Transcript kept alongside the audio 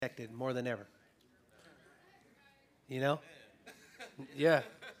Connected more than ever. You know? Yeah.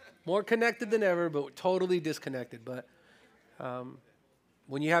 More connected than ever, but totally disconnected. But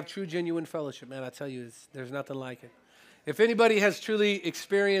when you have true, genuine fellowship, man, I tell you, there's nothing like it. If anybody has truly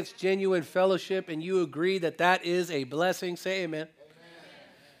experienced genuine fellowship and you agree that that is a blessing, say amen.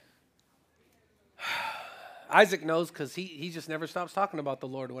 Isaac knows because he just never stops talking about the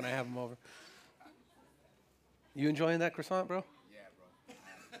Lord when I have him over. You enjoying that croissant, bro? Yeah, bro.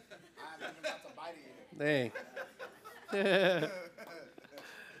 I haven't even got to bite it yet. Dang.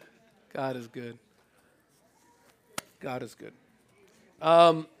 God is good. God is good.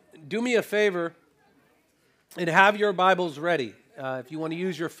 Do me a favor and have your Bibles ready. If you want to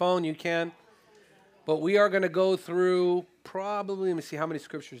use your phone, you can. But we are going to go through probably, let me see, how many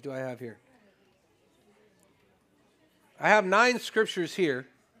scriptures do I have here? I have 9 scriptures here.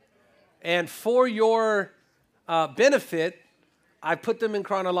 And for your benefit, I put them in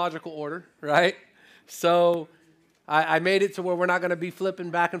chronological order, right? So I made it to where we're not going to be flipping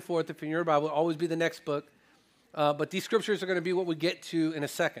back and forth if in your Bible. It'll always be the next book. But these scriptures are going to be what we get to in a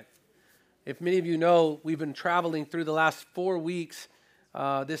second. If many of you know, we've been traveling through the last 4 weeks,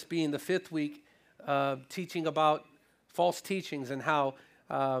 this being the 5th week, teaching about false teachings and how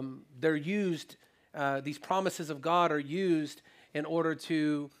they're used, these promises of God are used in order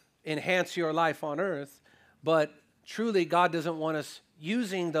to enhance your life on earth. But truly, God doesn't want us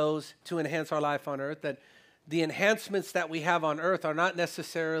using those to enhance our life on earth, that the enhancements that we have on earth are not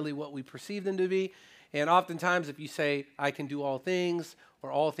necessarily what we perceive them to be. And oftentimes, if you say, I can do all things,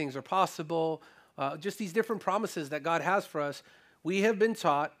 or all things are possible, just these different promises that God has for us, we have been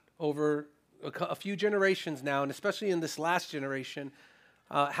taught over a few generations now, and especially in this last generation,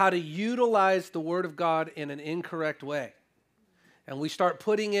 how to utilize the Word of God in an incorrect way. And we start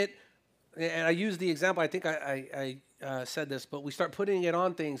putting it, and I use the example, I think I said this, but we start putting it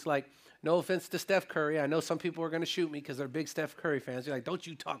on things like, no offense to Steph Curry. I know some people are going to shoot me because they're big Steph Curry fans. You're like, don't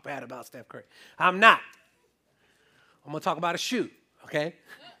you talk bad about Steph Curry. I'm not. I'm going to talk about a shoe, okay?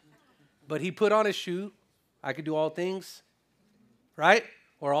 But he put on his shoe, I can do all things, right?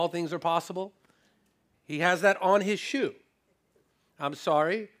 Or all things are possible. He has that on his shoe. I'm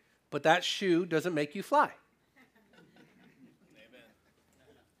sorry, but that shoe doesn't make you fly. Amen.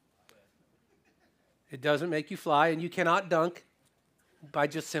 It doesn't make you fly, and you cannot dunk by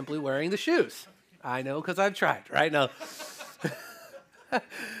just simply wearing the shoes. I know because I've tried, right? No.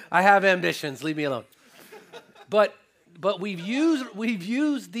 I have ambitions, leave me alone. But we've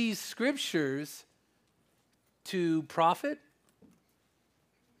used these scriptures to profit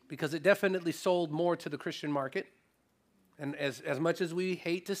because it definitely sold more to the Christian market. And as much as we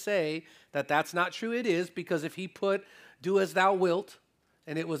hate to say that that's not true, it is, because if he put, do as thou wilt,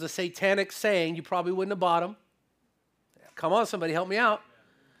 and it was a satanic saying, you probably wouldn't have bought them. Come on, somebody help me out.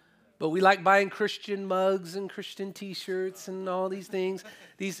 But we like buying Christian mugs and Christian T-shirts and all these things.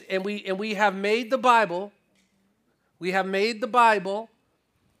 And we have made the Bible, a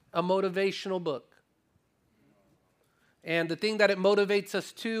motivational book. And the thing that it motivates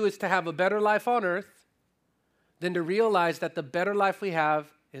us to is to have a better life on earth than to realize that the better life we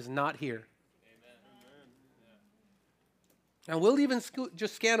have is not here. Amen. And we'll even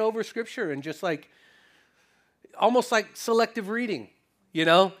just scan over Scripture and just like, almost like selective reading, you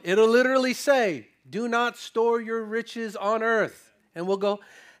know? It'll literally say, do not store your riches on earth. And we'll go,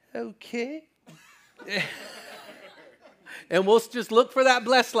 okay. And we'll just look for that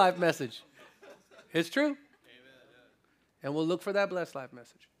blessed life message. It's true. Amen. And we'll look for that blessed life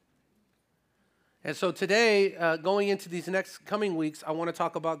message. And so today, going into these next coming weeks, I want to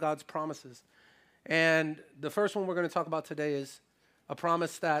talk about God's promises. And the first one we're going to talk about today is a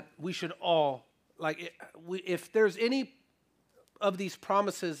promise that we should all, if there's any of these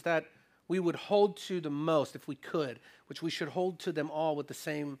promises that we would hold to the most, if we could, which we should hold to them all with the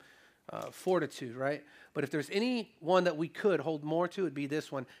same fortitude, right? But if there's any one that we could hold more to, it'd be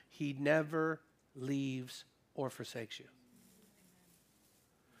this one. He never leaves or forsakes you.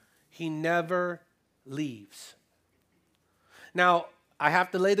 He never leaves. Now, I have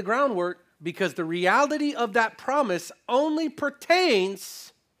to lay the groundwork because the reality of that promise only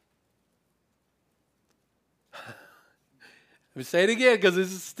pertains. Let me say it again because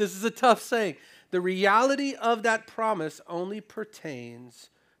this is a tough saying. The reality of that promise only pertains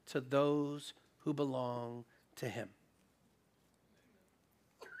to those who belong to him.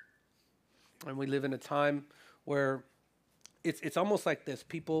 And we live in a time where it's almost like this.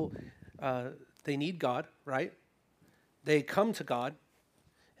 People, they need God, right? They come to God,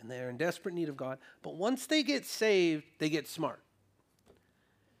 and they're in desperate need of God. But once they get saved, they get smart.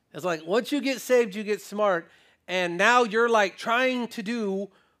 It's like once you get saved, you get smart. And now you're like trying to do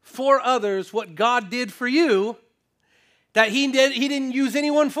for others what God did for you that he didn't use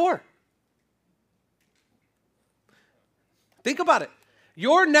anyone for. Think about it.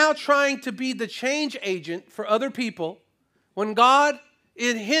 You're now trying to be the change agent for other people when God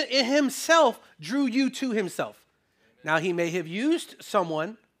in himself drew you to himself. Now, he may have used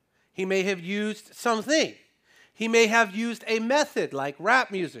someone. He may have used something. He may have used a method like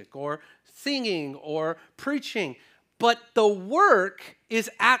rap music or singing or preaching. But the work is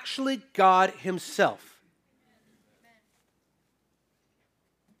actually God himself.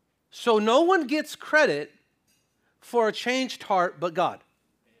 So no one gets credit for a changed heart but God.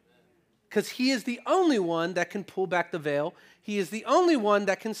 Because he is the only one that can pull back the veil. He is the only one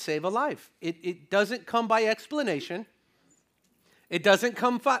that can save a life. It doesn't come by explanation. It doesn't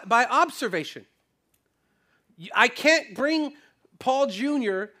come by observation. I can't bring Paul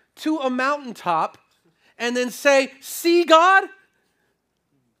Jr. to a mountaintop and then say, see God?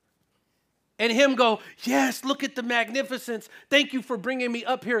 And him go, yes, look at the magnificence. Thank you for bringing me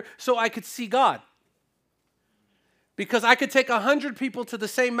up here so I could see God. Because I could take 100 people to the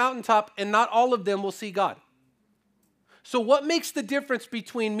same mountaintop and not all of them will see God. So what makes the difference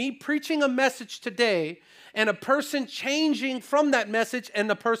between me preaching a message today and a person changing from that message and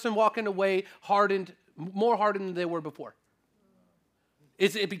the person walking away more hardened than they were before?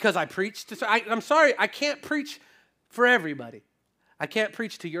 Is it because I preached? I'm sorry, I can't preach for everybody. I can't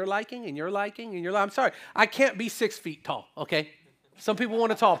preach to your liking and your liking and your liking. I'm sorry, I can't be 6 feet tall, okay? Some people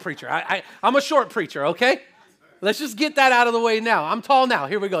want a tall preacher. I'm a short preacher, okay? Let's just get that out of the way now. I'm tall now.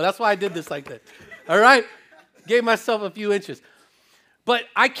 Here we go. That's why I did this like this. All right? Gave myself a few inches. But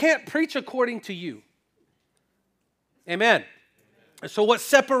I can't preach according to you. Amen. So what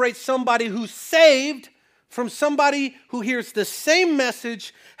separates somebody who's saved from somebody who hears the same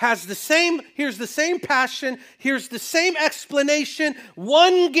message, hears the same passion, hears the same explanation,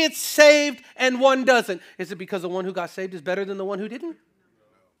 one gets saved and one doesn't? Is it because the one who got saved is better than the one who didn't?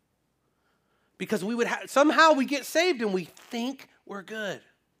 Because somehow we get saved and we think we're good.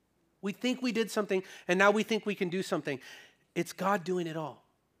 We think we did something and now we think we can do something. It's God doing it all.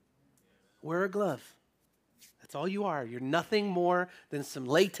 Wear a glove. That's all you are. You're nothing more than some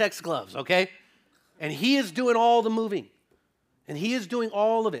latex gloves, okay? And he is doing all the moving. And he is doing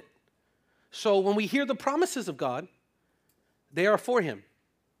all of it. So when we hear the promises of God, they are for him.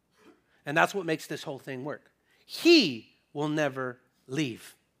 And that's what makes this whole thing work. He will never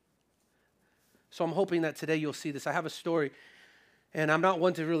leave. So I'm hoping that today you'll see this. I have a story, and I'm not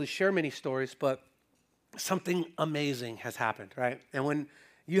one to really share many stories, but something amazing has happened, right? And when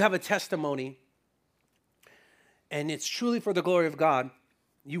you have a testimony, and it's truly for the glory of God,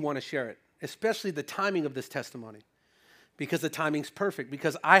 you want to share it, especially the timing of this testimony, because the timing's perfect.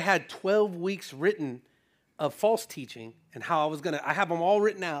 Because I had 12 weeks written of false teaching and how I have them all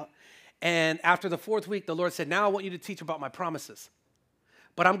written out. And after the 4th week, the Lord said, now I want you to teach about my promises.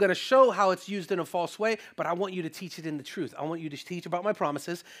 But I'm going to show how it's used in a false way, but I want you to teach it in the truth. I want you to teach about my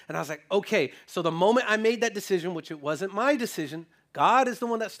promises. And I was like, okay. So the moment I made that decision, which it wasn't my decision, God is the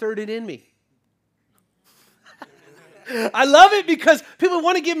one that stirred it in me. I love it because people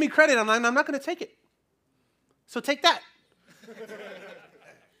want to give me credit. I'm not going to take it. So take that.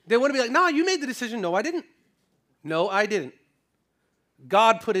 They want to be like, no, you made the decision. No, I didn't. No, I didn't.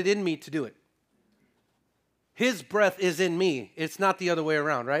 God put it in me to do it. His breath is in me. It's not the other way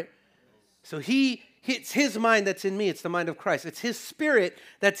around, right? So it's his mind that's in me. It's the mind of Christ. It's his spirit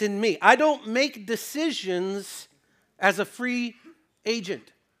that's in me. I don't make decisions as a free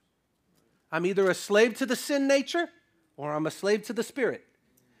agent. I'm either a slave to the sin nature or I'm a slave to the spirit.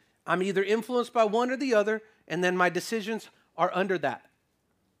 I'm either influenced by one or the other, and then my decisions are under that.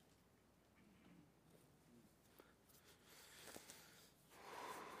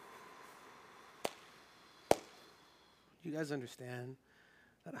 You guys understand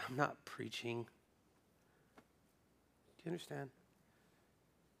that I'm not preaching? Do you understand?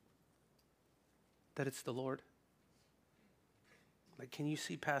 That it's the Lord? Like, can you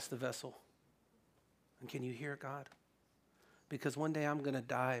see past the vessel? And can you hear God? Because one day I'm going to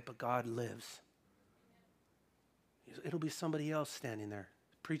die, but God lives. It'll be somebody else standing there,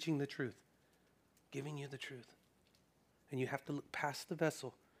 preaching the truth, giving you the truth. And you have to look past the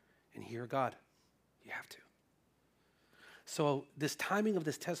vessel and hear God. You have to. So this timing of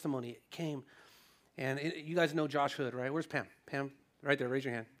this testimony came, and you guys know Josh Hood, right? Where's Pam? Pam, right there, raise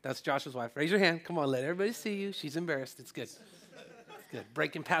your hand. That's Josh's wife. Raise your hand. Come on, let everybody see you. She's embarrassed. It's good. It's good.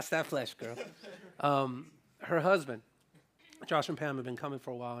 Breaking past that flesh, girl. Her husband, Josh and Pam have been coming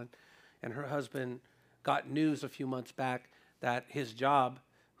for a while, and her husband got news a few months back that his job,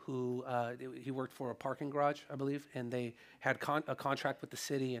 who he worked for a parking garage, I believe, and they had a contract with the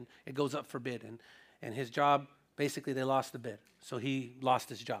city, and it goes up for bid. And his job, basically, they lost the bid. So he lost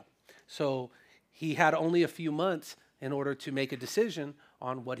his job. So he had only a few months in order to make a decision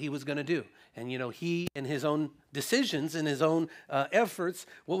on what he was going to do. And, he, in his own decisions, in his own efforts,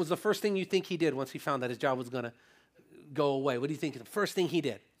 what was the first thing you think he did once he found that his job was going to go away? What do you think the first thing he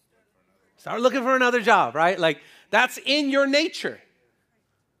did? Start looking for another job, right? Like, that's in your nature.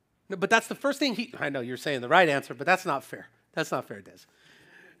 But that's the first thing I know you're saying the right answer, but that's not fair. That's not fair,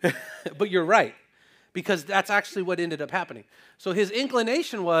 Des. But you're right, because that's actually what ended up happening. So his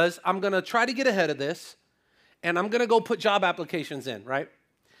inclination was, I'm going to try to get ahead of this, and I'm going to go put job applications in, right?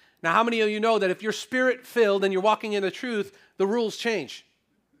 Now, how many of you know that if you're spirit-filled and you're walking in the truth, the rules change?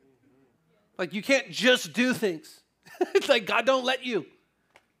 Like, you can't just do things. It's like God don't let you.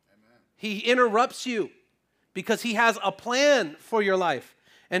 Amen. He interrupts you because he has a plan for your life.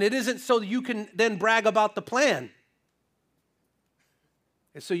 And it isn't so you can then brag about the plan.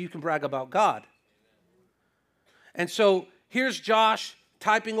 It's so you can brag about God. And so here's Josh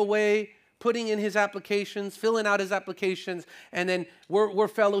typing away, putting in his applications, filling out his applications, and then we're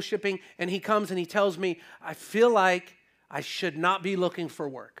fellowshipping, and he comes and he tells me, I feel like I should not be looking for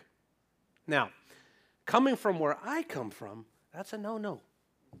work. Now, coming from where I come from, that's a no-no.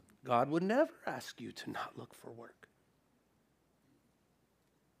 God would never ask you to not look for work.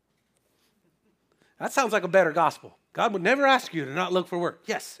 That sounds like a better gospel. God would never ask you to not look for work.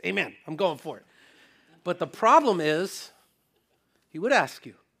 Yes, amen. I'm going for it. But the problem is, he would ask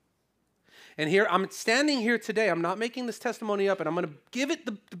you. And here, I'm standing here today. I'm not making this testimony up, and I'm going to give it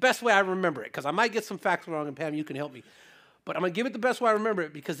the best way I remember it, because I might get some facts wrong, and Pam, you can help me. But I'm going to give it the best way I remember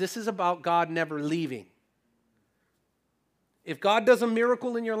it, because this is about God never leaving. If God does a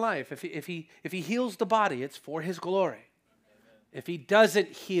miracle in your life, if he heals the body, it's for his glory. If he doesn't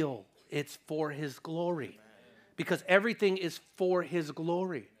heal, it's for his glory. Because everything is for his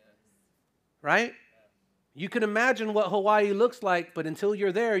glory. Right? You can imagine what Hawaii looks like, but until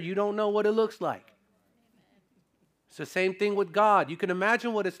you're there, you don't know what it looks like. It's the same thing with God. You can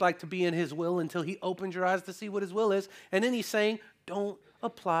imagine what it's like to be in his will until he opens your eyes to see what his will is. And then he's saying, don't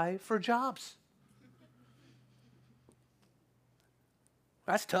apply for jobs.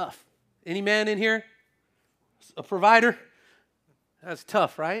 That's tough. Any man in here? A provider? That's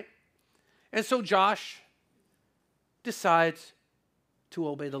tough, right? And so Josh decides to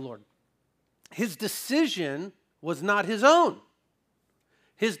obey the Lord. His decision was not his own.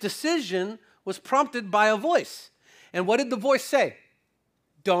 His decision was prompted by a voice. And what did the voice say?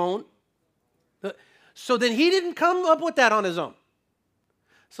 Don't. So then he didn't come up with that on his own.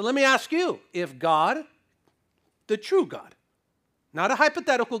 So let me ask you, if God, the true God, not a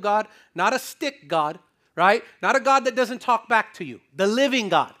hypothetical God, not a stick God, right? Not a God that doesn't talk back to you, the living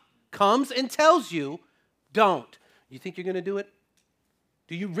God, comes and tells you, don't. You think you're going to do it?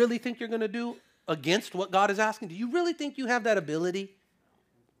 Do you really think you're going to do against what God is asking? Do you really think you have that ability?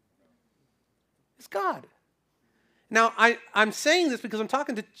 It's God. Now, I'm saying this because I'm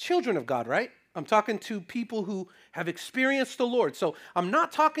talking to children of God, right? I'm talking to people who have experienced the Lord. So I'm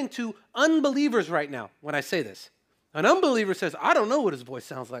not talking to unbelievers right now when I say this. An unbeliever says, I don't know what his voice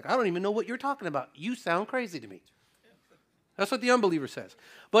sounds like. I don't even know what you're talking about. You sound crazy to me. That's what the unbeliever says.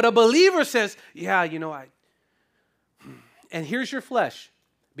 But a believer says, yeah, and here's your flesh.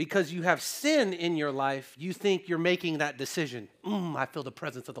 Because you have sin in your life, you think you're making that decision. I feel the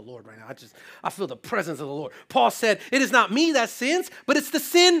presence of the Lord right now. I feel the presence of the Lord. Paul said, it is not me that sins, but it's the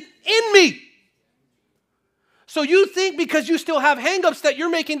sin in me. So you think because you still have hangups that you're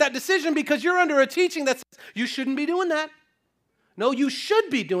making that decision because you're under a teaching that says you shouldn't be doing that. No, you should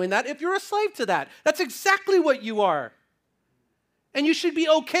be doing that if you're a slave to that. That's exactly what you are. And you should be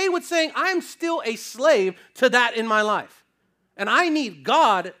okay with saying, I'm still a slave to that in my life. And I need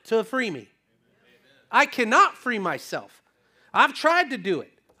God to free me. I cannot free myself. I've tried to do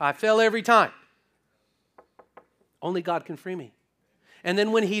it. I fail every time. Only God can free me. And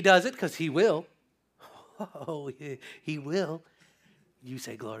then when he does it, because he will, he will, you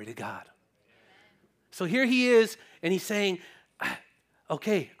say glory to God. So here he is, and he's saying,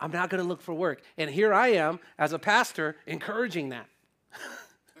 okay, I'm not going to look for work. And here I am as a pastor encouraging that.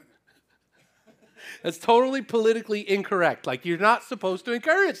 That's totally politically incorrect. Like, you're not supposed to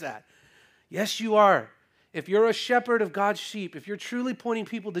encourage that. Yes, you are. If you're a shepherd of God's sheep, if you're truly pointing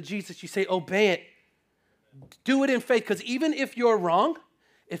people to Jesus, you say, obey it. Do it in faith, because even if you're wrong,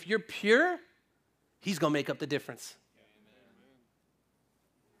 if you're pure, he's going to make up the difference.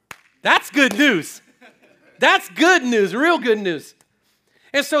 That's good news. That's good news, real good news.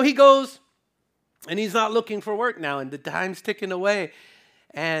 And so he goes, and he's not looking for work now, and the time's ticking away.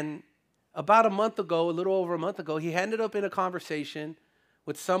 And about a month ago, a little over a month ago, he ended up in a conversation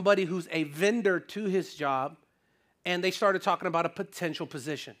with somebody who's a vendor to his job, and they started talking about a potential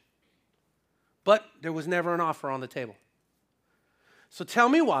position. But there was never an offer on the table. So tell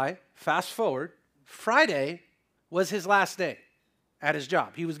me why, fast forward, Friday was his last day at his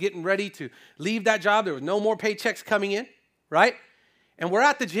job. He was getting ready to leave that job. There was no more paychecks coming in, right? And we're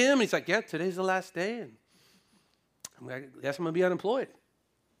at the gym. And he's like, yeah, today's the last day. And I guess I'm going to be unemployed.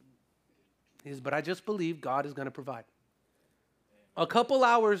 He says, but I just believe God is going to provide. A couple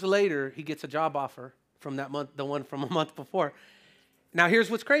hours later, he gets a job offer from that month, the one from a month before. Now, here's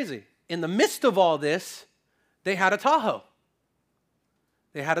what's crazy. In the midst of all this, they had a Tahoe.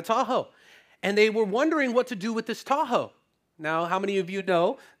 They had a Tahoe. And they were wondering what to do with this Tahoe. Now, how many of you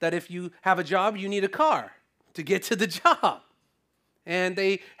know that if you have a job, you need a car to get to the job? And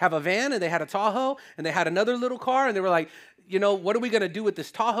they have a van, and they had a Tahoe, and they had another little car, and they were like, you know, what are we going to do with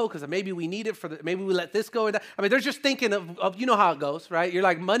this Tahoe? Because maybe we need it maybe we let this go. Or that. I mean, they're just thinking of, you know how it goes, right? You're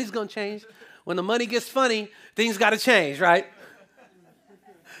like, money's going to change. When the money gets funny, things got to change, right?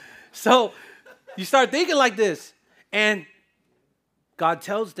 So you start thinking like this, and God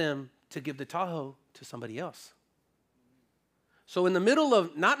tells them to give the Tahoe to somebody else. So in the middle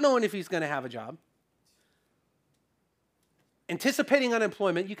of not knowing if he's going to have a job, anticipating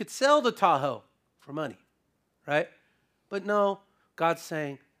unemployment, you could sell the Tahoe for money, right? But no, God's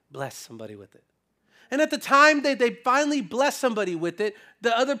saying, bless somebody with it. And at the time they finally bless somebody with it,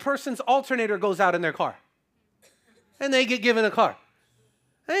 the other person's alternator goes out in their car. And they get given a car.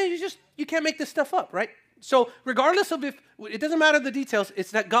 And you can't make this stuff up, right? So regardless of it doesn't matter the details,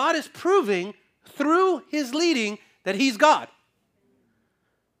 it's that God is proving through his leading that he's God.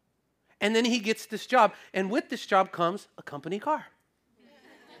 And then he gets this job. And with this job comes a company car.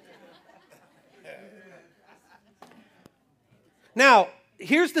 Now,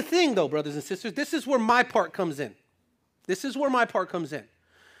 here's the thing, though, brothers and sisters. This is where my part comes in. This is where my part comes in.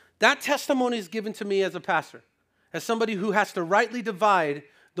 That testimony is given to me as a pastor, as somebody who has to rightly divide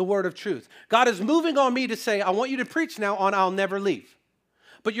the word of truth. God is moving on me to say, I want you to preach now on I'll never leave.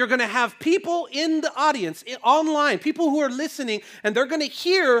 But you're going to have people in the audience, online, people who are listening, and they're going to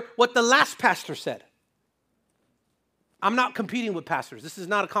hear what the last pastor said. I'm not competing with pastors. This is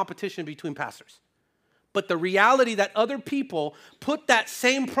not a competition between pastors. But the reality that other people put that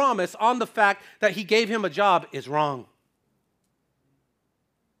same promise on the fact that he gave him a job is wrong.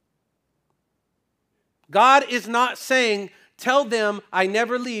 God is not saying, tell them I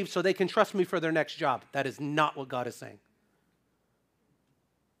never leave so they can trust me for their next job. That is not what God is saying.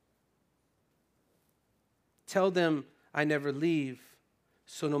 Tell them I never leave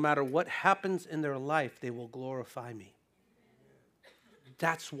so no matter what happens in their life, they will glorify me.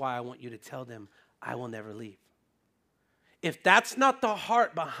 That's why I want you to tell them I will never leave. If that's not the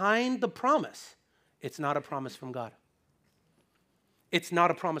heart behind the promise, it's not a promise from God. It's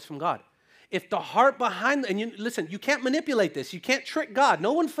not a promise from God. If the heart behind, and listen, you can't manipulate this. You can't trick God.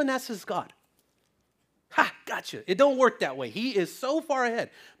 No one finesses God. Ha, gotcha. It don't work that way. He is so far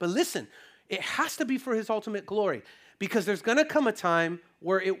ahead. But listen, it has to be for his ultimate glory because there's going to come a time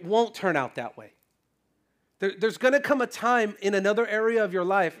where it won't turn out that way. There's going to come a time in another area of your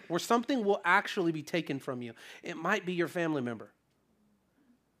life where something will actually be taken from you. It might be your family member.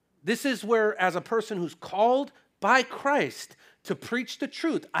 This is where, as a person who's called by Christ to preach the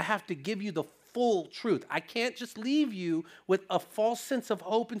truth, I have to give you the full truth. I can't just leave you with a false sense of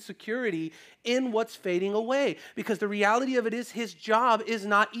hope and security in what's fading away, because the reality of it is his job is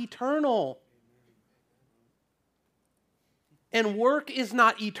not eternal. And work is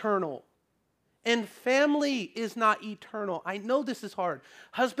not eternal. And family is not eternal. I know this is hard.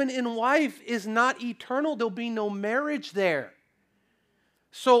 Husband and wife is not eternal. There'll be no marriage there.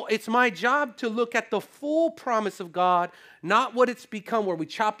 So it's my job to look at the full promise of God, not what it's become where we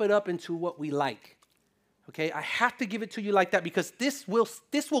chop it up into what we like. Okay, I have to give it to you like that because this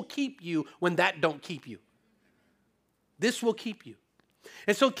will keep you when that don't keep you. This will keep you.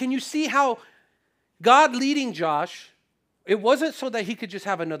 And so can you see how God leading Josh, it wasn't so that he could just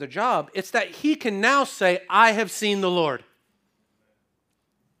have another job. It's that he can now say, I have seen the Lord.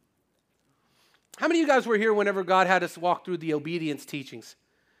 How many of you guys were here whenever God had us walk through the obedience teachings?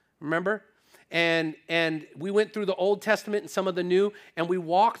 Remember? And we went through the Old Testament and some of the New, and we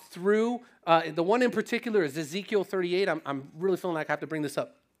walked through, the one in particular is Ezekiel 38. I'm really feeling like I have to bring this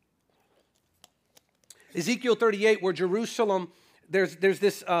up. Ezekiel 38, where Jerusalem, there's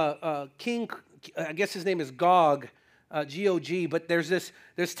this king, I guess his name is Gog, GOG, but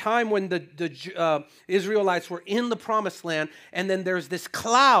there's time when the Israelites were in the promised land, and then there's this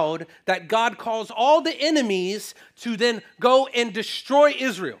cloud that God calls all the enemies to then go and destroy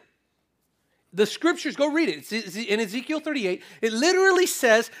Israel. The scriptures, go read it. It's in Ezekiel 38. It literally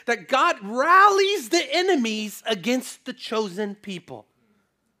says that God rallies the enemies against the chosen people.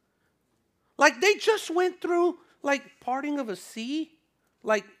 Like they just went through like parting of a sea,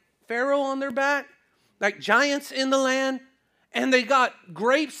 like Pharaoh on their back, like giants in the land, and they got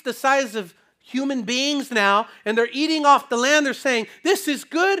grapes the size of human beings now, and they're eating off the land. They're saying, this is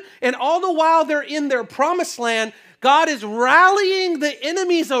good. And all the while they're in their promised land, God is rallying the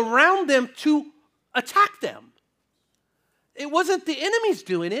enemies around them to attack them. It wasn't the enemies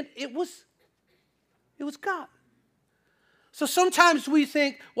doing it. It was God. So sometimes we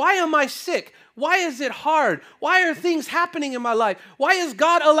think, why am I sick? Why is it hard? Why are things happening in my life? Why is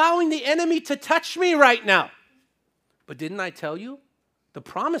God allowing the enemy to touch me right now? But didn't I tell you? The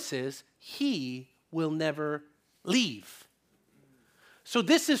promise is he will never leave. So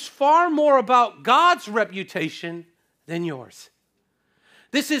this is far more about God's reputation than yours.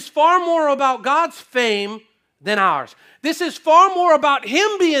 This is far more about God's fame than ours. This is far more about him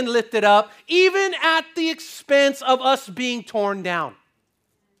being lifted up, even at the expense of us being torn down.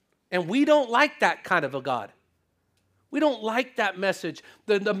 And we don't like that kind of a God. We don't like that message,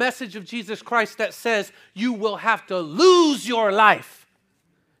 the message of Jesus Christ that says you will have to lose your life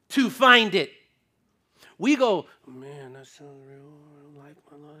to find it. We go, man, that sounds real. I like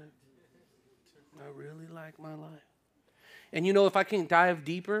my life. I really like my life. And you know, if I can dive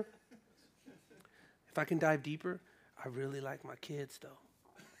deeper, I really like my kids, though.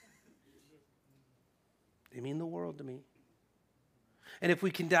 They mean the world to me. And if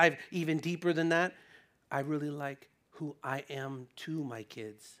we can dive even deeper than that, I really like who I am to my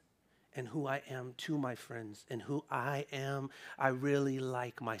kids and who I am to my friends and who I am. I really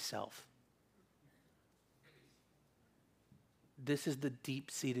like myself. This is the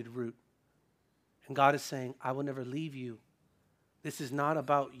deep-seated root. And God is saying, I will never leave you. This is not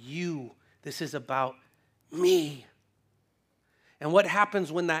about you. This is about me. And what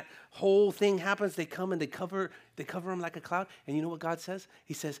happens when that whole thing happens? They come and they cover them like a cloud. And you know what God says?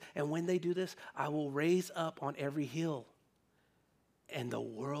 He says, and when they do this, I will raise up on every hill, and the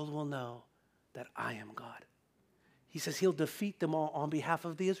world will know that I am God. He says he'll defeat them all on behalf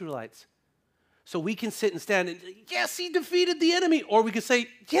of the Israelites. So we can sit and stand and, yes, he defeated the enemy. Or we can say,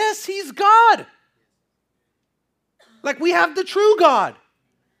 yes, he's God. Like we have the true God.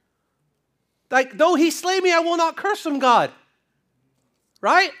 Like, though he slay me, I will not curse him, God.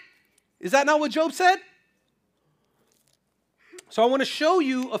 Right? Is that not what Job said? So I want to show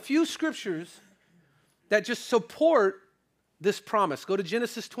you a few scriptures that just support this promise. Go to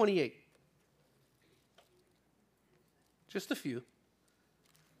Genesis 28. Just a few.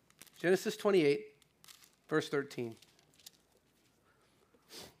 Genesis 28, verse 13.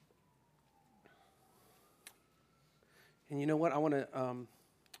 And you know what? I want to,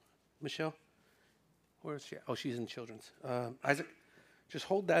 Michelle, where is she? Oh, she's in children's. Isaac, just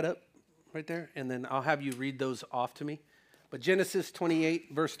hold that up right there, and then I'll have you read those off to me. But Genesis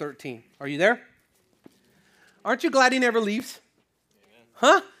 28, verse 13. Are you there? Aren't you glad he never leaves?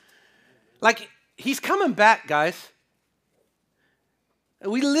 Huh? Like, he's coming back, guys.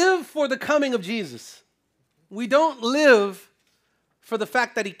 We live for the coming of Jesus. We don't live for the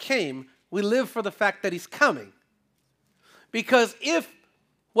fact that he came. We live for the fact that he's coming. Because if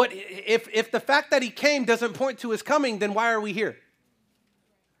the fact that he came doesn't point to his coming, then why are we here?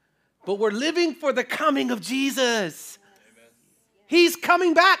 But we're living for the coming of Jesus. Amen. He's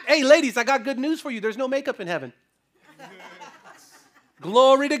coming back. Hey, ladies, I got good news for you. There's no makeup in heaven.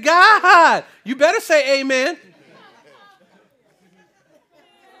 Glory to God. You better say amen.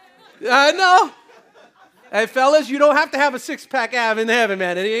 I know. Hey, fellas, you don't have to have a six-pack ab in heaven,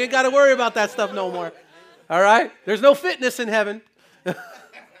 man. You ain't got to worry about that stuff no more. All right? There's no fitness in heaven.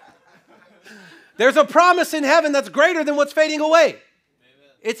 There's a promise in heaven that's greater than what's fading away. Amen.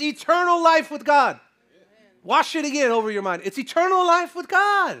 It's eternal life with God. Amen. Wash it again over your mind. It's eternal life with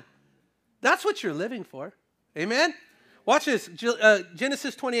God. That's what you're living for. Amen? Watch this.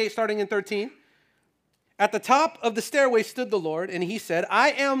 Genesis 28, starting in 13. At the top of the stairway stood the Lord, and he said,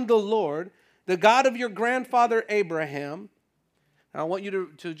 I am the Lord, the God of your grandfather Abraham. Now, I want you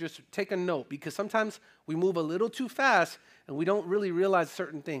to just take a note, because sometimes we move a little too fast, and we don't really realize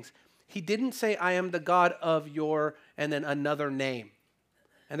certain things. He didn't say, I am the God of your, and then another name.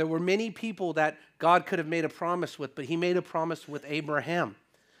 And there were many people that God could have made a promise with, but he made a promise with Abraham.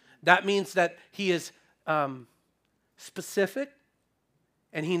 That means that he is specific,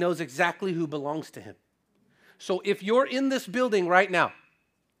 and he knows exactly who belongs to him. So if you're in this building right now,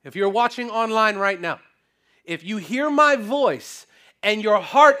 if you're watching online right now, if you hear my voice and your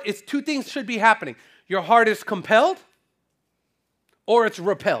heart is, two things should be happening. Your heart is compelled or it's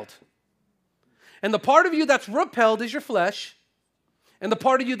repelled. And the part of you that's repelled is your flesh, and the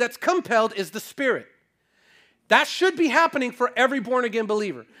part of you that's compelled is the spirit. That should be happening for every born-again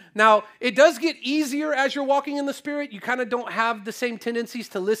believer. Now, it does get easier as you're walking in the Spirit. You kind of don't have the same tendencies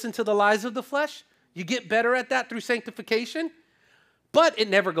to listen to the lies of the flesh. You get better at that through sanctification, but it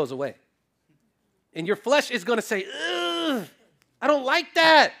never goes away. And your flesh is going to say, ugh, I don't like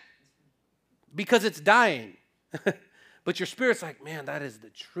that, because it's dying. But your spirit's like, man, that is the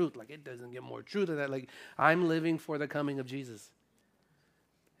truth. Like, it doesn't get more true than that. Like, I'm living for the coming of Jesus.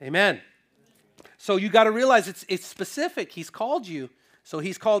 Amen. So you got to realize it's specific. He's called you. So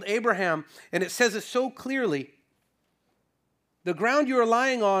he's called Abraham, and it says it so clearly. The ground you are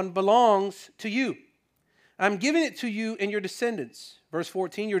lying on belongs to you. I'm giving it to you and your descendants. Verse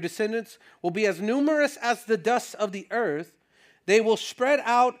 14, your descendants will be as numerous as the dust of the earth. They will spread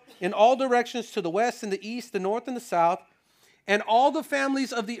out in all directions to the west and the east, the north and the south, and all the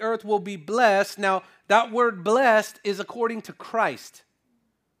families of the earth will be blessed. Now, that word blessed is according to Christ.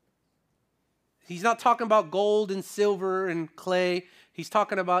 He's not talking about gold and silver and clay. He's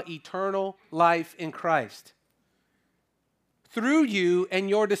talking about eternal life in Christ. Through you and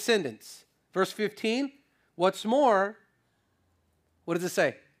your descendants. Verse 15, what's more, what does it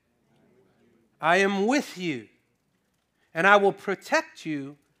say? I am with you, and I will protect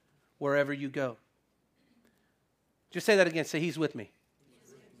you wherever you go. Just say that again. Say, he's with me.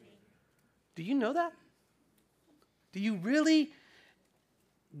 Do you know that? Do you really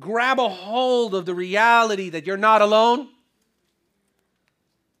grab a hold of the reality that you're not alone?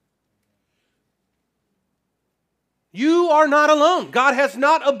 You are not alone. God has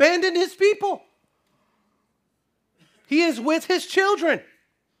not abandoned his people. He is with his children.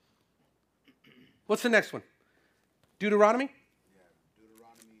 What's the next one? Deuteronomy?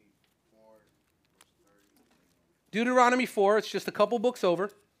 Deuteronomy 4, it's just a couple books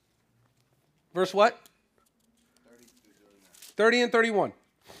over. Verse what? 30 and 31.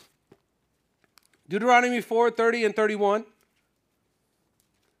 Deuteronomy 4, 30 and 31.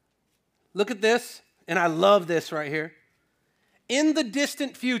 Look at this, and I love this right here. In the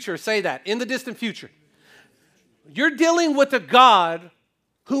distant future, say that, in the distant future. You're dealing with a God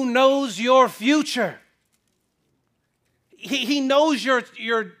who knows your future. He knows your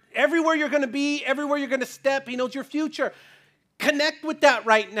everywhere you're going to be, everywhere you're going to step. He knows your future. Connect with that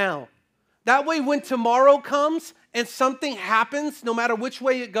right now. That way, when tomorrow comes and something happens, no matter which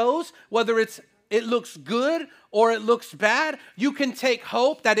way it goes, whether it looks good or it looks bad, you can take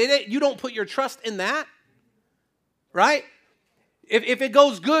hope that you don't put your trust in that, right? If it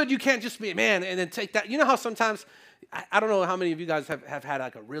goes good, you can't just be, man, and then take that. You know how sometimes, I don't know how many of you guys have had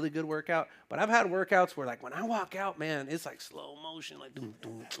like a really good workout, but I've had workouts where like when I walk out, man, it's like slow motion, like doom,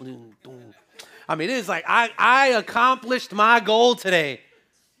 doom, doom, doom. I mean, it is like I accomplished my goal today.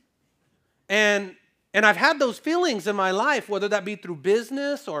 And I've had those feelings in my life, whether that be through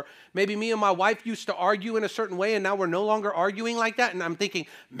business or maybe me and my wife used to argue in a certain way and now we're no longer arguing like that. And I'm thinking,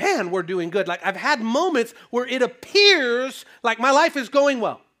 man, we're doing good. Like I've had moments where it appears like my life is going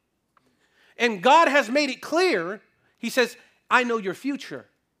well. And God has made it clear. He says, I know your future.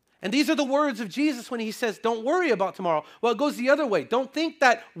 And these are the words of Jesus when he says, don't worry about tomorrow. Well, it goes the other way. Don't think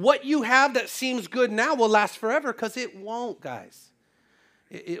that what you have that seems good now will last forever, because it won't, guys.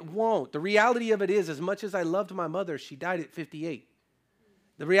 It won't. The reality of it is, as much as I loved my mother, she died at 58.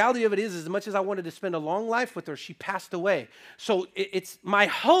 The reality of it is, as much as I wanted to spend a long life with her, she passed away. So it's my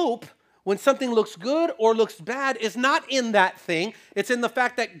hope when something looks good or looks bad is not in that thing. It's in the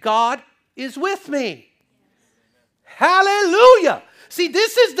fact that God is with me. Hallelujah. See,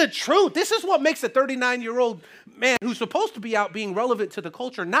 this is the truth. This is what makes a 39-year-old man who's supposed to be out being relevant to the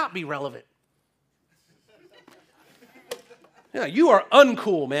culture not be relevant. Yeah, you are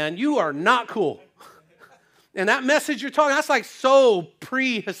uncool, man. You are not cool. And that message you're talking, that's like so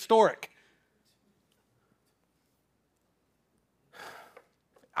prehistoric.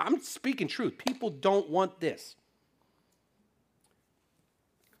 I'm speaking truth. People don't want this.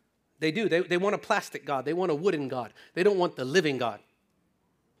 They do. They want a plastic God. They want a wooden God. They don't want the living God.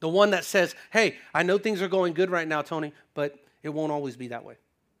 The one that says, hey, I know things are going good right now, Tony, but it won't always be that way.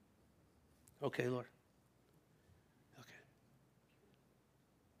 Okay, Lord.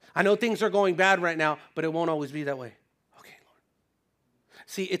 I know things are going bad right now, but it won't always be that way. Okay, Lord.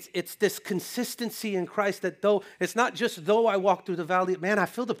 See, it's this consistency in Christ that though, it's not just though I walk through the valley, man, I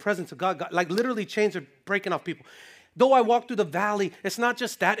feel the presence of God. Like literally chains are breaking off people. Though I walk through the valley, it's not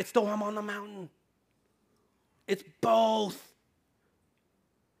just that, it's though I'm on the mountain. It's both.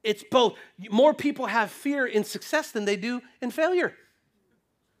 It's both. More people have fear in success than they do in failure.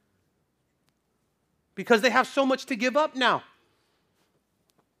 Because they have so much to give up now.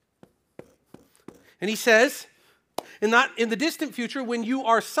 And he says, in the distant future, when you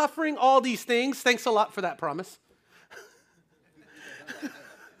are suffering all these things, thanks a lot for that promise.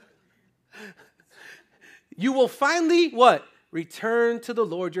 You will finally, what? Return to the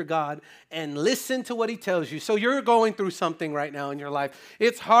Lord your God and listen to what he tells you. So you're going through something right now in your life.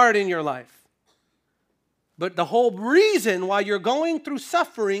 It's hard in your life. But the whole reason why you're going through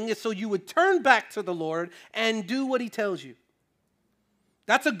suffering is so you would turn back to the Lord and do what he tells you.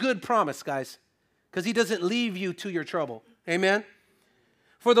 That's a good promise, guys, because he doesn't leave you to your trouble. Amen?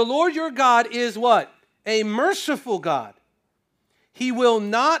 For the Lord your God is what? A merciful God. He will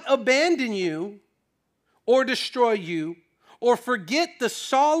not abandon you or destroy you or forget the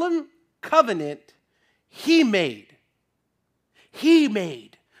solemn covenant he made. He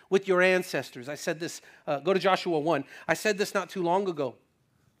made with your ancestors. I said this, go to Joshua 1. I said this not too long ago.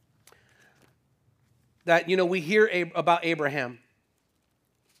 That, we hear about Abraham.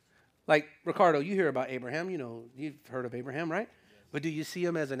 Like, Ricardo, you hear about Abraham. You've heard of Abraham, right? Yes. But do you see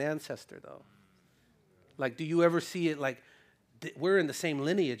him as an ancestor, though? Like, do you ever see it like, we're in the same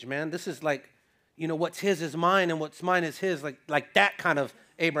lineage, man. This is like, what's his is mine and what's mine is his, like that kind of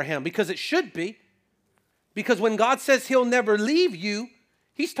Abraham, because it should be. Because when God says he'll never leave you,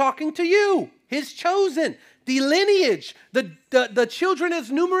 he's talking to you, his chosen, the lineage, the children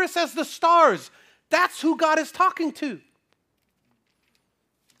as numerous as the stars. That's who God is talking to.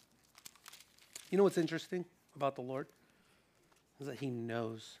 You know what's interesting about the Lord? Is that he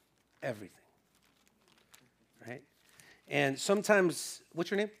knows everything, right? And sometimes,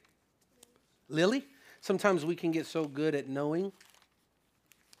 what's your name? Lily? Sometimes we can get so good at knowing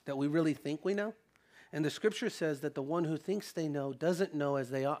that we really think we know. And the scripture says that the one who thinks they know doesn't know as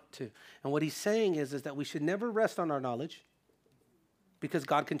they ought to. And what he's saying is that we should never rest on our knowledge because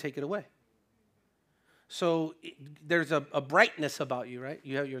God can take it away. So there's a brightness about you, right?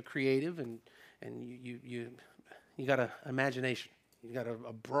 You're creative and you got an imagination. You got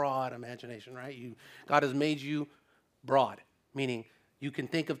a broad imagination, right? God has made you broad, meaning you can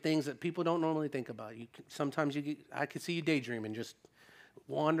think of things that people don't normally think about. Sometimes I can see you daydreaming, just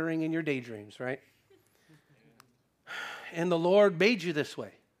wandering in your daydreams, right? And the Lord made you this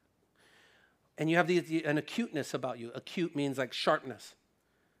way. And you have an acuteness about you. Acute means like sharpness.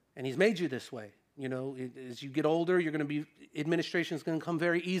 And he's made you this way. As you get older, administration is going to come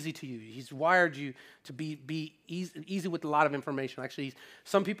very easy to you. He's wired you to be easy with a lot of information. Actually,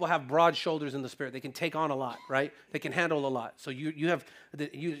 some people have broad shoulders in the spirit. They can take on a lot, right? They can handle a lot. So you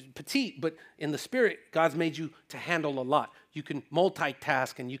petite, but in the spirit, God's made you to handle a lot. You can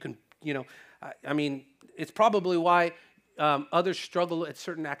multitask and you can, it's probably why others struggle at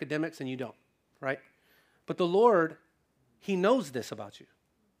certain academics and you don't, right? But the Lord, he knows this about you.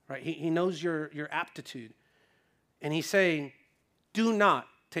 Right? He knows your aptitude. And he's saying, do not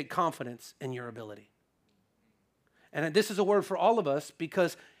take confidence in your ability. And this is a word for all of us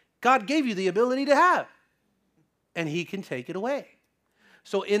because God gave you the ability to have. And he can take it away.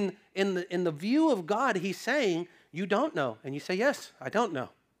 So in the view of God, he's saying, you don't know. And you say, yes, I don't know.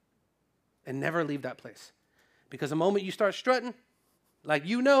 And never leave that place. Because the moment you start strutting, like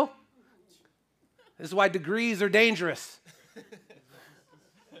this is why degrees are dangerous.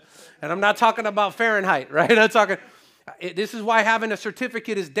 And I'm not talking about Fahrenheit, right? This is why having a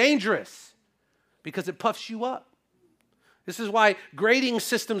certificate is dangerous, because it puffs you up. This is why grading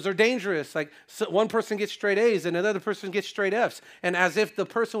systems are dangerous. Like one person gets straight A's and another person gets straight F's. And as if the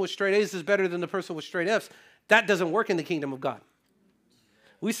person with straight A's is better than the person with straight F's. That doesn't work in the kingdom of God.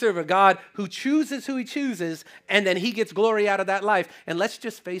 We serve a God who chooses who he chooses, and then he gets glory out of that life. And let's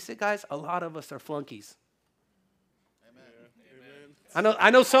just face it, guys, a lot of us are flunkies.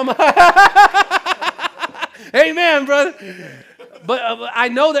 I know some. Amen, brother. But I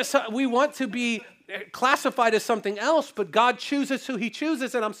know that we want to be classified as something else, but God chooses who he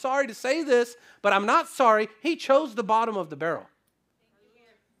chooses. And I'm sorry to say this, but I'm not sorry. He chose the bottom of the barrel.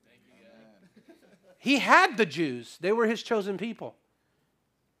 He had the Jews. They were his chosen people.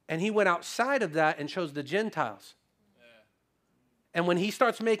 And he went outside of that and chose the Gentiles. And when he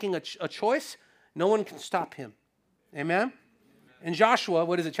starts making a choice, no one can stop him. Amen? In Joshua,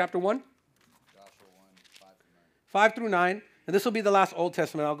 what is it, chapter 1? Joshua 1, 5 through 9. And this will be the last Old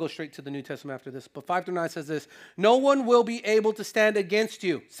Testament. I'll go straight to the New Testament after this. But 5 through 9 says this: no one will be able to stand against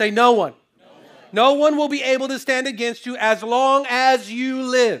you. Say no one. No one will be able to stand against you as long as you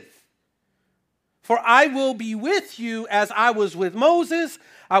live. For I will be with you as I was with Moses.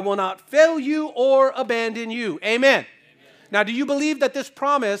 I will not fail you or abandon you. Amen. Now, do you believe that this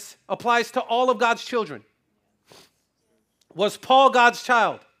promise applies to all of God's children? Was Paul God's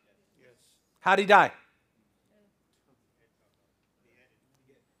child? Yes. How'd he die?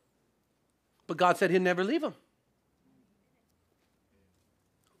 But God said he'd never leave him.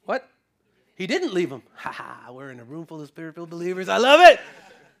 What? He didn't leave him. Ha ha, we're in a room full of spirit-filled believers. I love it.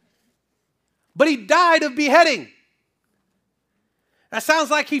 But he died of beheading. That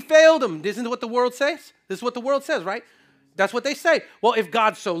sounds like he failed him. Isn't it what the world says? This is what the world says, right? That's what they say. Well, if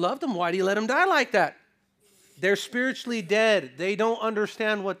God so loved him, why did he let him die like that? They're spiritually dead. They don't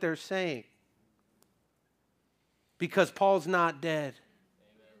understand what they're saying. Because Paul's not dead.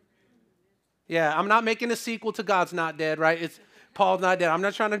 Yeah, I'm not making a sequel to God's Not Dead, right? It's Paul's not dead. I'm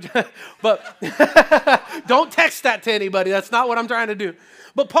not trying to, but don't text that to anybody. That's not what I'm trying to do.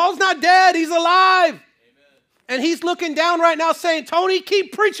 But Paul's not dead. He's alive. Amen. And he's looking down right now saying, Tony,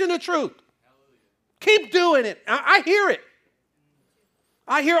 keep preaching the truth. Hallelujah. Keep doing it. I hear it.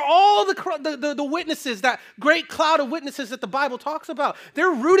 I hear all the witnesses, that great cloud of witnesses that the Bible talks about.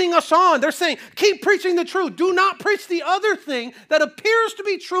 They're rooting us on. They're saying, keep preaching the truth. Do not preach the other thing that appears to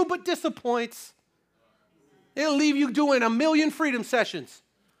be true but disappoints. It'll leave you doing 1 million freedom sessions.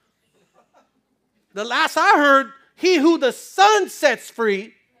 The last I heard, he who the Son sets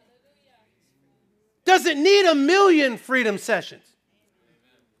free doesn't need 1 million freedom sessions.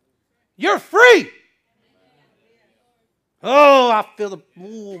 You're free. Oh, I feel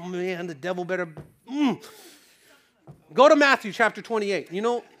oh man, the devil better. Go to Matthew chapter 28. You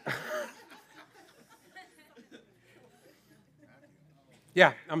know,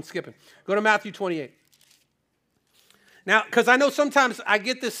 yeah, I'm skipping. Go to Matthew 28. Now, because I know sometimes I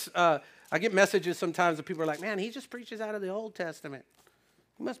get this, I get messages sometimes that people are like, man, he just preaches out of the Old Testament.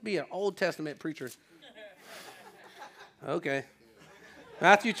 He must be an Old Testament preacher. Okay.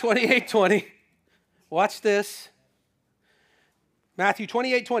 Matthew 28:20. Watch this. Matthew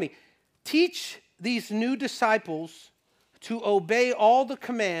 28:20. Teach these new disciples to obey all the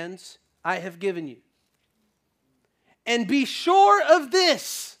commands I have given you. And be sure of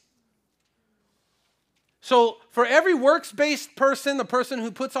this. So for every works-based person, the person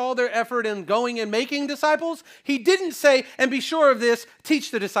who puts all their effort in going and making disciples, he didn't say, and be sure of this, teach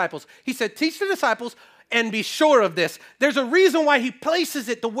the disciples. He said, teach the disciples and be sure of this. There's a reason why he places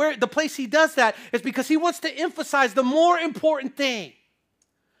it, the place he does that is because he wants to emphasize the more important thing.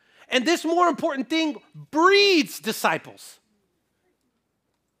 And this more important thing breeds disciples.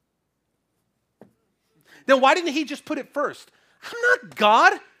 Then why didn't he just put it first? I'm not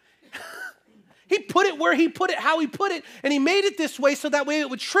God. He put it where he put it, how he put it, and he made it this way so that way it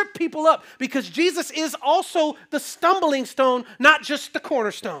would trip people up because Jesus is also the stumbling stone, not just the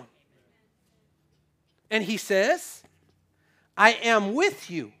cornerstone. And he says, I am with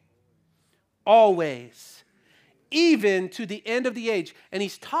you always, even to the end of the age. And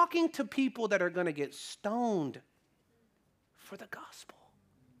he's talking to people that are going to get stoned for the gospel.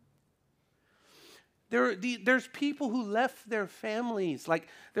 There's people who left their families, like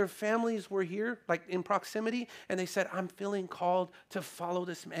their families were here, like in proximity, and they said, I'm feeling called to follow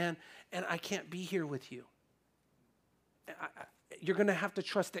this man, and I can't be here with you. You're going to have to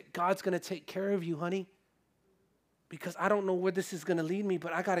trust that God's going to take care of you, honey, because I don't know where this is going to lead me,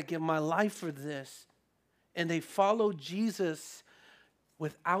 but I got to give my life for this. And they followed Jesus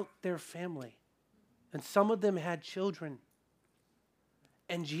without their family. And some of them had children.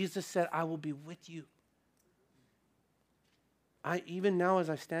 And Jesus said, I will be with you. Even now as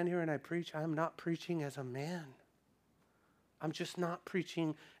I stand here and I preach, I'm not preaching as a man. I'm just not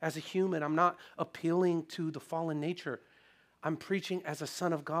preaching as a human. I'm not appealing to the fallen nature. I'm preaching as a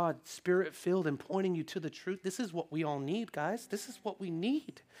son of God, spirit-filled and pointing you to the truth. This is what we all need, guys. This is what we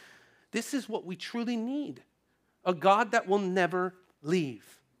need. This is what we truly need. A God that will never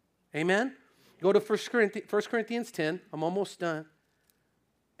leave. Amen? Go to 1 Corinthians 10. I'm almost done.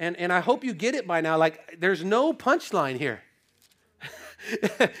 And I hope you get it by now. Like, there's no punchline here.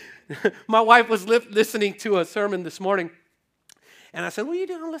 My wife was listening to a sermon this morning. And I said, what are you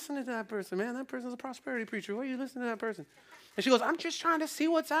doing listening to that person? Man, that person's a prosperity preacher. Why are you listening to that person? And she goes, I'm just trying to see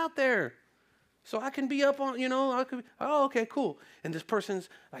what's out there. So I can be up on, oh, okay, cool. And this person's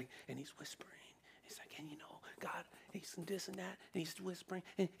like, and he's whispering. He's like, and God, he's this and that, and he's whispering,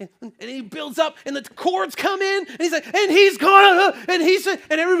 and he builds up, and the chords come in, and he's like, and he's gonna,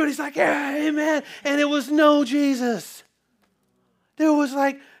 and everybody's like, yeah, amen. And it was no Jesus. There was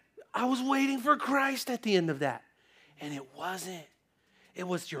like, I was waiting for Christ at the end of that. And it wasn't. It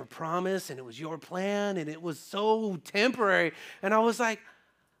was your promise, and it was your plan, and it was so temporary. And I was like,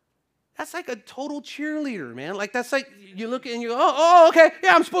 That's like a total cheerleader, man. Like that's like you look and you go, oh, okay,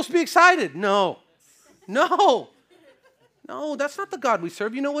 yeah, I'm supposed to be excited. No, that's not the God we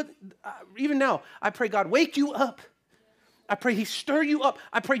serve. You know what? Even now, I pray God wake you up. I pray he stir you up.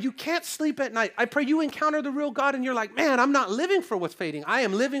 I pray you can't sleep at night. I pray you encounter the real God and you're like, man, I'm not living for what's fading. I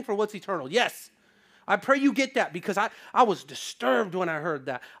am living for what's eternal. Yes. I pray you get that because I was disturbed when I heard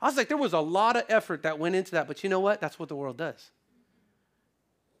that. I was like, there was a lot of effort that went into that. But you know what? That's what the world does.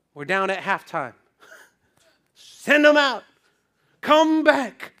 We're down at halftime. Send them out. Come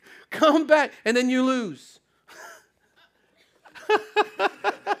back. And then you lose.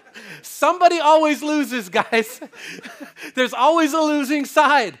 Somebody always loses, guys. There's always a losing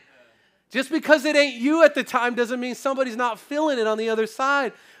side. Just because it ain't you at the time doesn't mean somebody's not feeling it on the other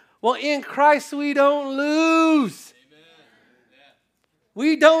side. Well, in Christ, we don't lose. Amen.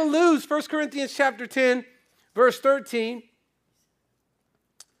 We don't lose. 1 Corinthians chapter 10, verse 13.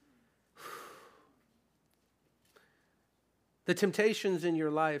 The temptations in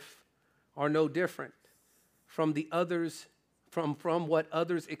your life are no different from the others, from what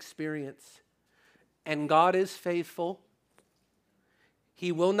others experience. And God is faithful.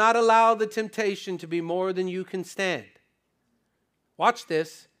 He will not allow the temptation to be more than you can stand. Watch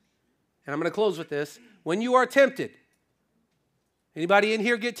this. And I'm going to close with this. When you are tempted, anybody in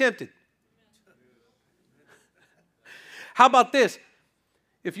here get tempted? How about this?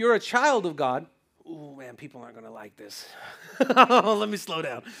 If you're a child of God, oh man, people aren't going to like this. Let me slow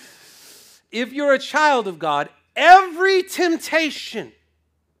down. If you're a child of God, every temptation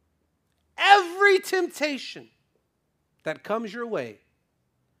that comes your way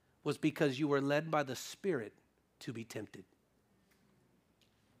was because you were led by the Spirit to be tempted.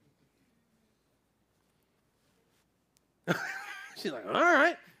 She's like, all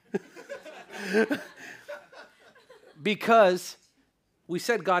right. Because we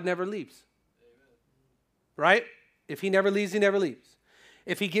said God never leaves. Right? If he never leaves, he never leaves.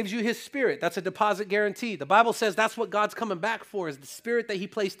 If he gives you his Spirit, that's a deposit guarantee. The Bible says that's what God's coming back for, is the Spirit that he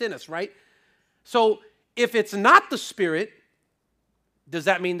placed in us, right? So if it's not the Spirit, does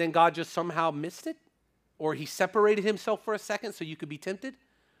that mean then God just somehow missed it? Or he separated himself for a second so you could be tempted?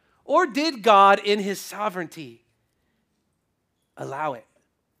 Or did God in his sovereignty allow it?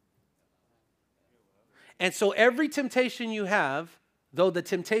 And so every temptation you have, though the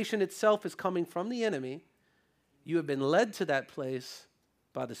temptation itself is coming from the enemy, you have been led to that place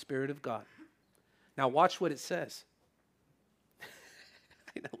by the Spirit of God. Now watch what it says.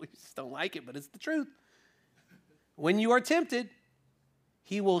 I know we just don't like it, but it's the truth. When you are tempted,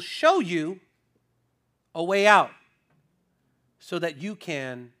 he will show you a way out so that you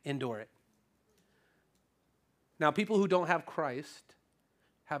can endure it. Now, people who don't have Christ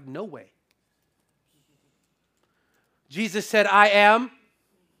have no way. Jesus said, I am.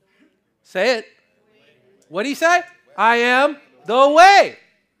 Say it. What did he say? I am the way.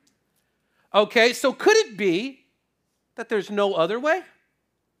 Okay, so could it be that there's no other way?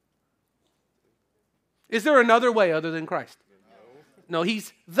 Is there another way other than Christ? No,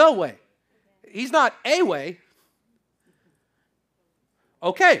 he's the way. He's not a way.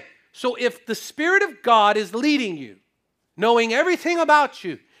 Okay, so if the Spirit of God is leading you, knowing everything about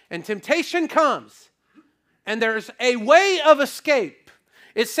you, and temptation comes, and there's a way of escape,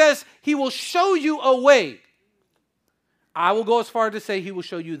 it says he will show you a way. I will go as far as to say he will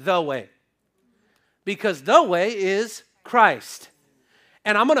show you the way. Because the way is Christ.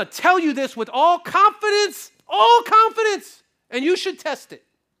 And I'm going to tell you this with all confidence, and you should test it.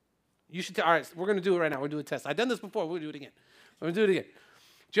 All right, we're going to do it right now. We're going to do a test. I've done this before. We're going to do it again. We're going to do it again.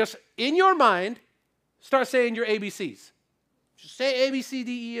 Just in your mind, start saying your ABCs. Just say A, B, C,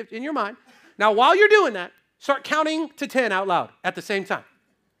 D, E in your mind. Now, while you're doing that, start counting to 10 out loud at the same time.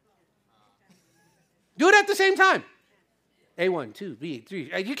 Do it at the same time. A1, 2, B,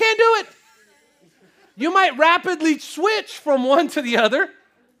 3. You can't do it. You might rapidly switch from one to the other,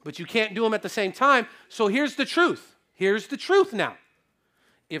 but you can't do them at the same time. So here's the truth. Here's the truth now.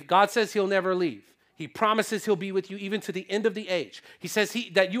 If God says he'll never leave, he promises he'll be with you even to the end of the age. He says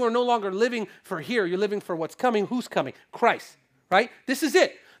that you are no longer living for here. You're living for what's coming. Who's coming? Christ, right? This is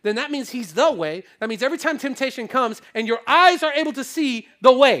it. Then that means he's the way. That means every time temptation comes and your eyes are able to see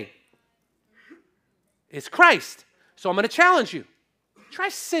the way, it's Christ. So I'm going to challenge you. Try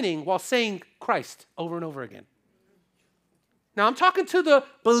sinning while saying Christ over and over again. Now, I'm talking to the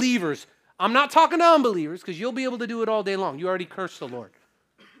believers. I'm not talking to unbelievers because you'll be able to do it all day long. You already cursed the Lord.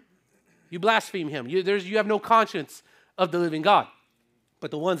 You blaspheme him. You have no conscience of the living God.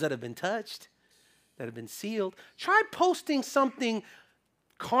 But the ones that have been touched, that have been sealed, try posting something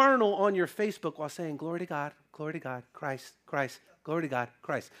carnal on your Facebook while saying, glory to God, glory to God, Christ, Christ, glory to God,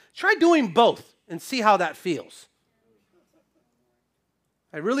 Christ. Try doing both and see how that feels.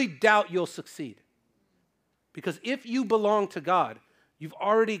 I really doubt you'll succeed. Because if you belong to God, you've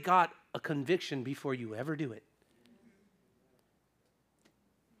already got a conviction before you ever do it.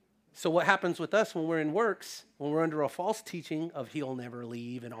 So what happens with us when we're in works, when we're under a false teaching of he'll never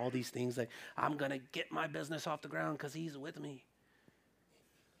leave and all these things, like I'm going to get my business off the ground because he's with me.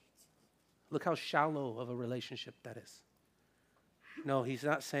 Look how shallow of a relationship that is. No, he's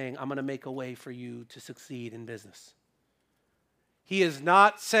not saying, I'm going to make a way for you to succeed in business. He is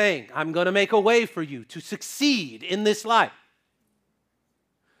not saying, I'm going to make a way for you to succeed in this life.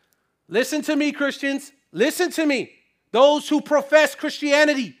 Listen to me, Christians. Listen to me. Those who profess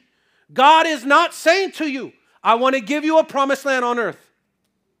Christianity. God is not saying to you, I want to give you a promised land on earth.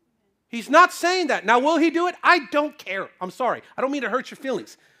 He's not saying that. Now, will he do it? I don't care. I'm sorry. I don't mean to hurt your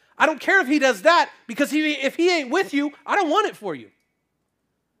feelings. I don't care if he does that because if he ain't with you, I don't want it for you.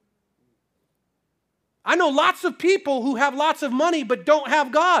 I know lots of people who have lots of money but don't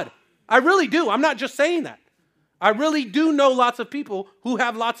have God. I really do. I'm not just saying that. I really do know lots of people who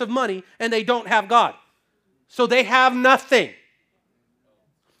have lots of money and they don't have God. So they have nothing.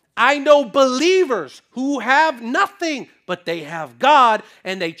 I know believers who have nothing, but they have God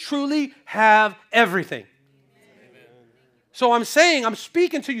and they truly have everything. Amen. So I'm saying, I'm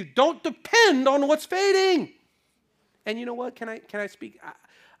speaking to you, don't depend on what's fading. And you know what? Can I speak?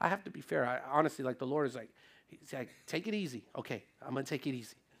 I have to be fair. I honestly, like the Lord is like, he's like, take it easy. Okay, I'm going to take it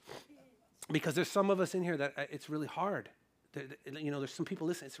easy. Because there's some of us in here that it's really hard. You know, there's some people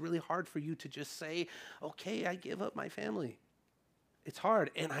listening. It's really hard for you to just say, okay, I give up my family. It's hard,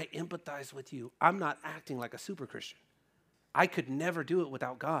 and I empathize with you. I'm not acting like a super Christian. I could never do it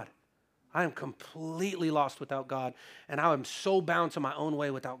without God. I am completely lost without God, and I am so bound to my own way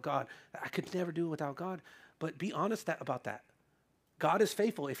without God. I could never do it without God, but be honest about that. God is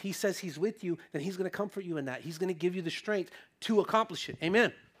faithful. If he says he's with you, then he's going to comfort you in that. He's going to give you the strength to accomplish it.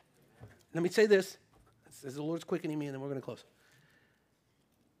 Amen. Let me say this. As the Lord's quickening me, and then we're going to close.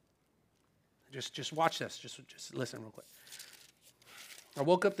 Just watch this. Just listen real quick. I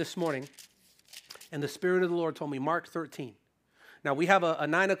woke up this morning, and the Spirit of the Lord told me, Mark 13. Now, we have a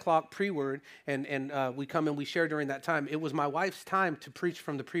 9 o'clock pre-word, and we come and we share during that time. It was my wife's time to preach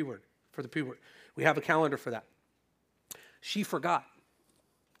from the pre-word, for the pre-word. We have a calendar for that. She forgot.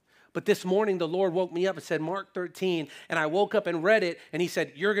 But this morning, the Lord woke me up and said, Mark 13, and I woke up and read it, and he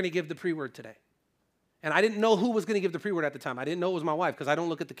said, you're going to give the pre-word today. And I didn't know who was going to give the pre-word at the time. I didn't know it was my wife because I don't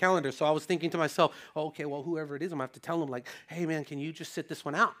look at the calendar. So I was thinking to myself, oh, okay, well, whoever it is, I'm going to have to tell them, like, hey, man, can you just sit this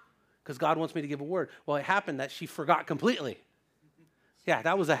one out? Because God wants me to give a word. Well, it happened that she forgot completely. Yeah,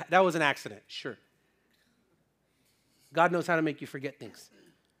 that was an accident, sure. God knows how to make you forget things.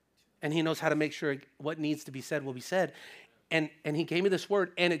 And he knows how to make sure what needs to be said will be said. And he gave me this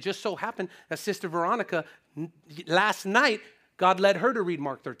word, and it just so happened that Sister Veronica, last night, God led her to read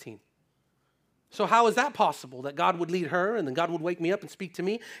Mark 13. So how is that possible, that God would lead her and then God would wake me up and speak to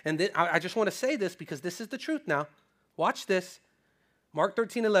me? And then I just want to say this because this is the truth now. Watch this. Mark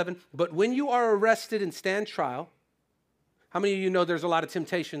 13:11. But when you are arrested and stand trial, how many of you know there's a lot of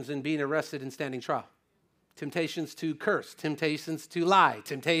temptations in being arrested and standing trial? Temptations to curse, temptations to lie,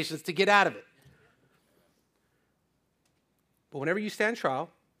 temptations to get out of it. But whenever you stand trial,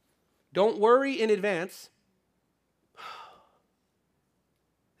 don't worry in advance.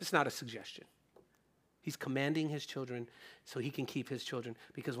 It's not a suggestion. He's commanding his children so he can keep his children.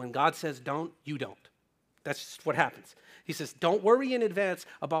 Because when God says don't, you don't. That's just what happens. He says, don't worry in advance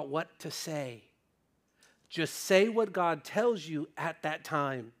about what to say. Just say what God tells you at that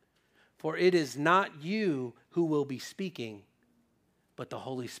time. For it is not you who will be speaking, but the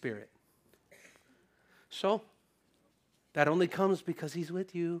Holy Spirit. So, that only comes because he's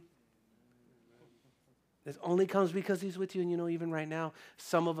with you. It only comes because he's with you. And you know, even right now,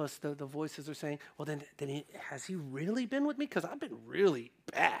 some of us, the voices are saying, well, then has he really been with me? Because I've been really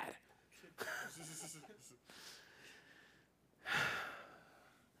bad.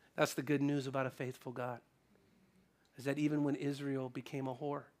 That's the good news about a faithful God, is that even when Israel became a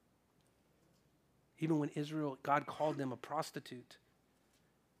whore, even when Israel, God called them a prostitute,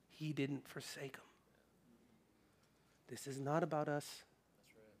 he didn't forsake them. This is not about us.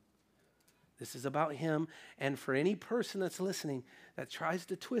 This is about him. And for any person that's listening that tries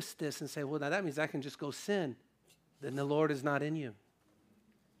to twist this and say, well, now that means I can just go sin, then the Lord is not in you.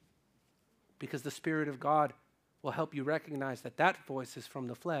 Because the Spirit of God will help you recognize that that voice is from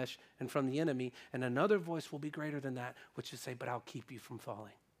the flesh and from the enemy. And another voice will be greater than that, which is say, but I'll keep you from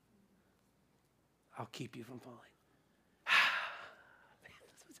falling. I'll keep you from falling.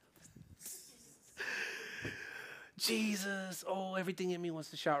 Jesus. Oh, everything in me wants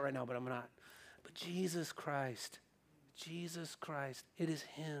to shout right now, but I'm not. But Jesus Christ. Jesus Christ. It is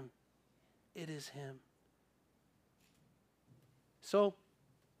him. It is him. So,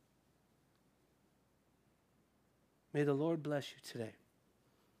 may the Lord bless you today.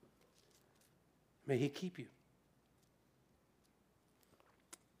 May he keep you.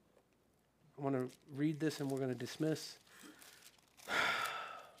 I want to read this and we're going to dismiss.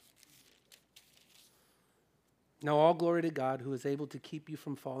 Now all glory to God who is able to keep you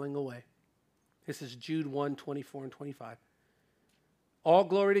from falling away. This is Jude 1, 24 and 25. All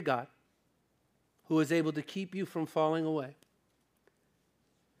glory to God who is able to keep you from falling away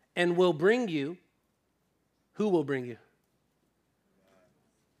and will bring you. Who will bring you?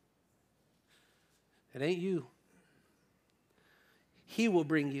 It ain't you. He will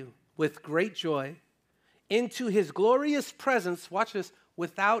bring you with great joy into his glorious presence, watch this,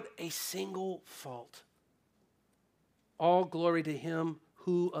 without a single fault. All glory to him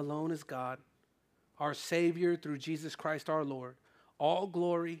who alone is God, our Savior through Jesus Christ our Lord. All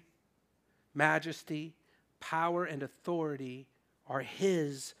glory, majesty, power, and authority are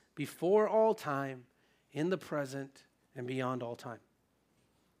his before all time, in the present, and beyond all time.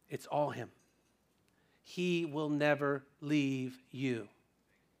 It's all him. He will never leave you.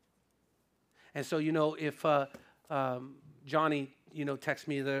 And so, if Johnny, texted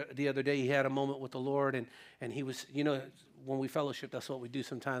me the other day, he had a moment with the Lord, and he was, when we fellowship, that's what we do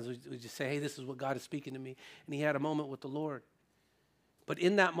sometimes. We just say, hey, this is what God is speaking to me. And he had a moment with the Lord. But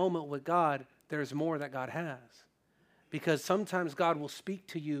in that moment with God, there's more that God has. Because sometimes God will speak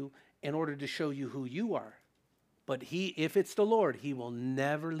to you in order to show you who you are. But if it's the Lord, he will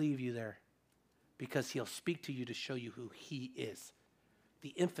never leave you there. Because he'll speak to you to show you who he is.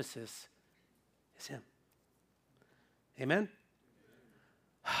 The emphasis is him. Amen?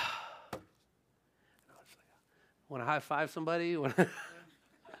 Want to high five somebody? Want to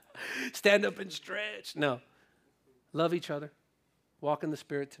stand up and stretch? No. Love each other. Walk in the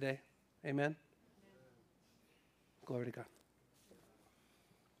Spirit today. Amen? Glory to God.